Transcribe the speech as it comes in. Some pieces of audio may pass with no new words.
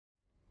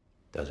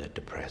Does it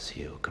depress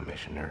you,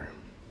 Commissioner,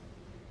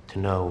 to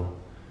know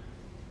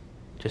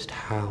just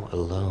how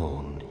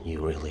alone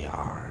you really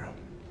are?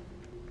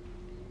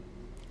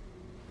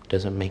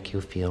 Does it make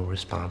you feel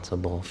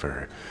responsible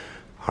for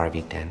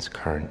Harvey Dent's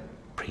current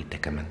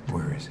predicament?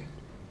 Where is he?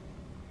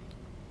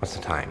 What's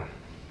the time?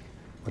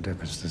 What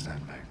difference does that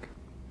make?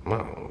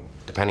 Well,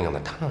 depending on the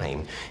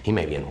time, he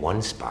may be in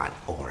one spot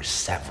or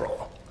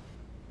several.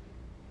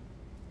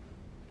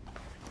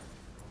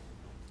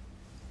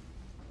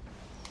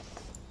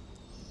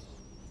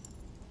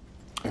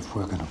 If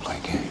we're gonna play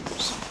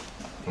games,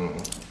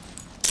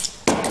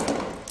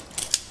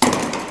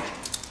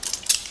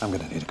 I'm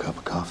gonna need a cup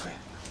of coffee.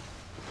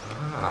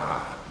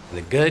 Ah,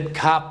 the good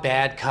cop,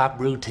 bad cop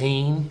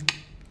routine?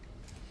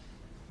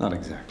 Not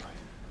exactly.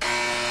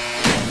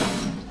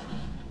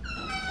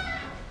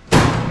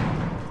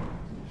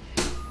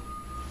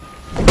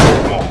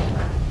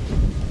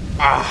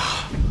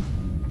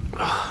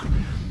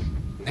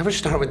 Never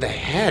start with the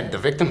head. The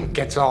victim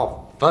gets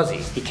all fuzzy.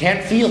 He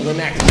can't feel the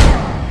neck.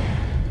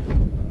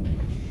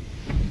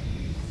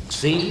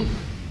 See?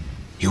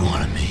 You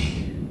wanted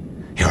me.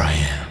 Here I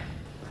am.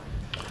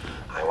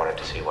 I wanted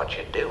to see what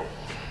you'd do.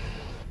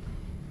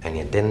 And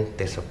you didn't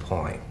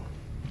disappoint.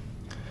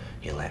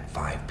 You let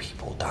 5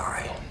 people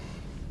die.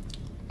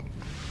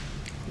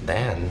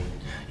 Then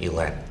you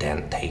let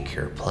Dent take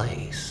your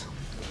place.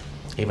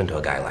 Even to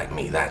a guy like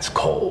me, that's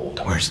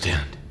cold. Where's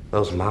Dent?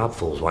 Those mob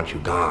fools want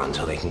you gone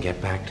so they can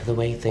get back to the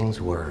way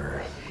things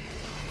were.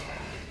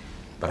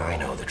 But I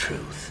know the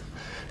truth.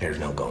 There's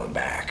no going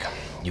back.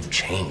 You've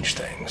changed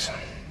things.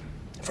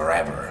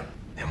 Forever.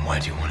 Then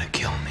why'd you want to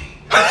kill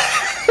me?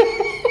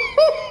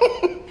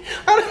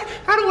 I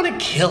don't want to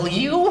kill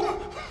you.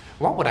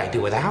 What would I do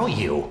without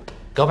you?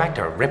 Go back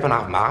to ripping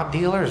off mob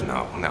dealers?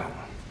 No.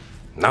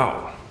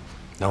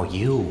 No,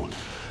 you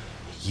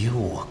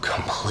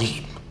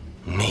complete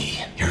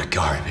me. You're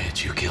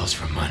garbage. You kills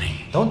for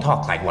money. Don't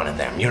talk like one of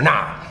them. You're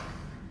not.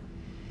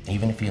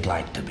 Even if you'd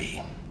like to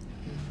be.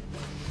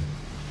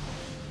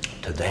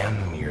 To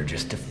them, you're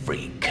just a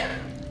freak.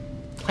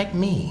 Like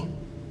me.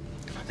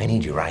 They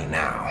need you right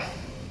now.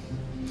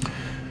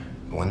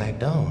 But when they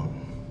don't,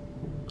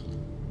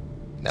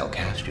 they'll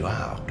cast you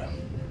out.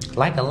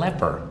 Like a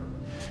leper.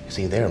 You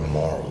see, their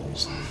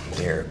morals,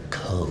 their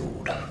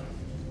code.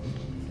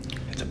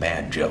 It's a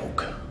bad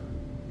joke.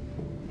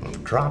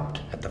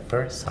 Dropped at the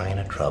first sign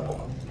of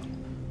trouble.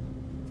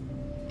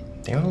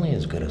 They're only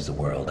as good as the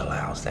world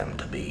allows them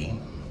to be.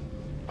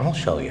 I'll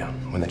show you.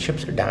 When the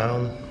chips are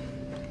down,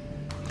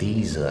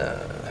 these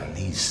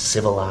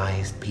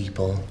civilized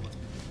people,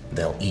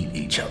 they'll eat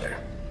each other.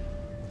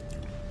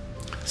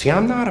 See,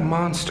 I'm not a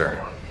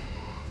monster.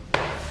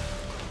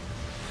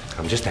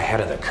 I'm just ahead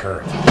of the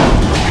curve.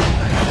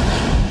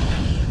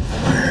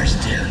 Where's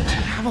Dent?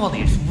 I have all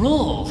these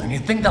rules, and you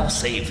think they'll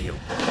save you.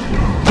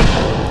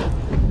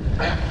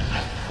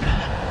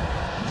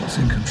 He's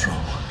in control.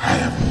 I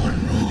have one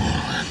rule.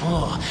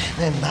 Oh,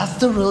 then that's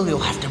the rule you'll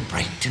have to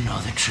break to know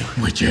the truth.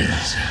 Which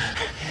is?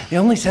 The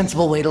only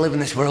sensible way to live in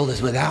this world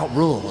is without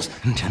rules.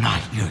 And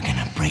tonight, you're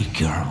gonna break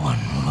your one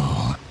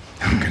rule.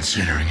 I'm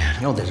considering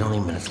it. No, there's only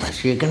minutes left,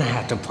 so you're gonna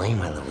have to play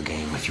my little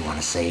game if you want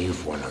to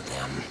save one of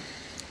them.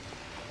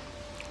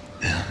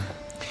 Yeah?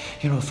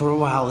 You know, for a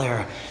while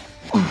there,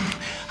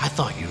 I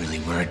thought you really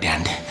were a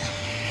Dent.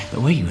 The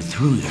way you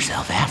threw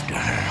yourself after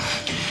her.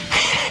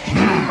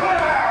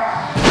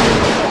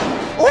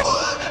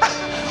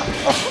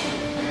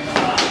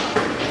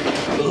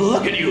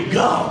 Look at you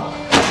go!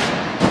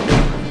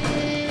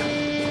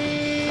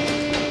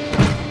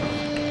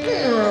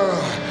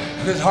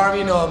 What does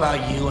Harvey know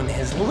about you and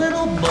his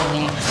little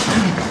bully?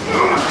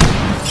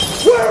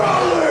 Where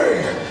are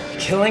they?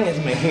 Killing is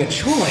making a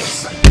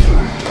choice.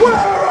 Where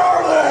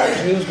are they?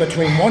 Choose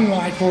between one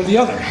life or the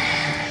other.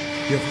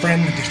 Your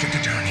friend, the district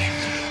attorney,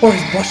 or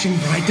his blushing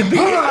bride-to-be.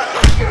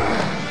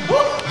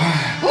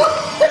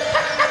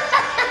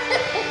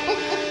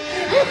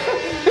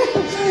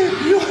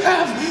 You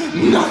have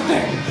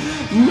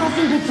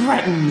nothing to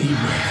threaten me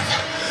with.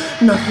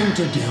 Nothing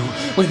to do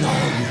with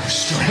all your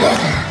strength.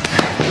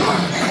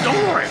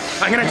 Don't worry,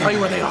 I'm gonna tell you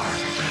where they are.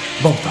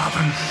 Both of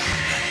them.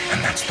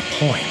 And that's the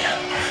point.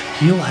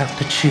 You'll have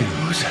to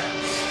choose.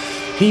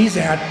 He's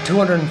at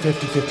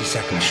 250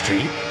 52nd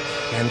Street,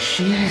 and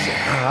she's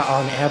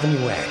on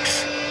Avenue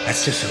X.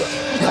 That's just who.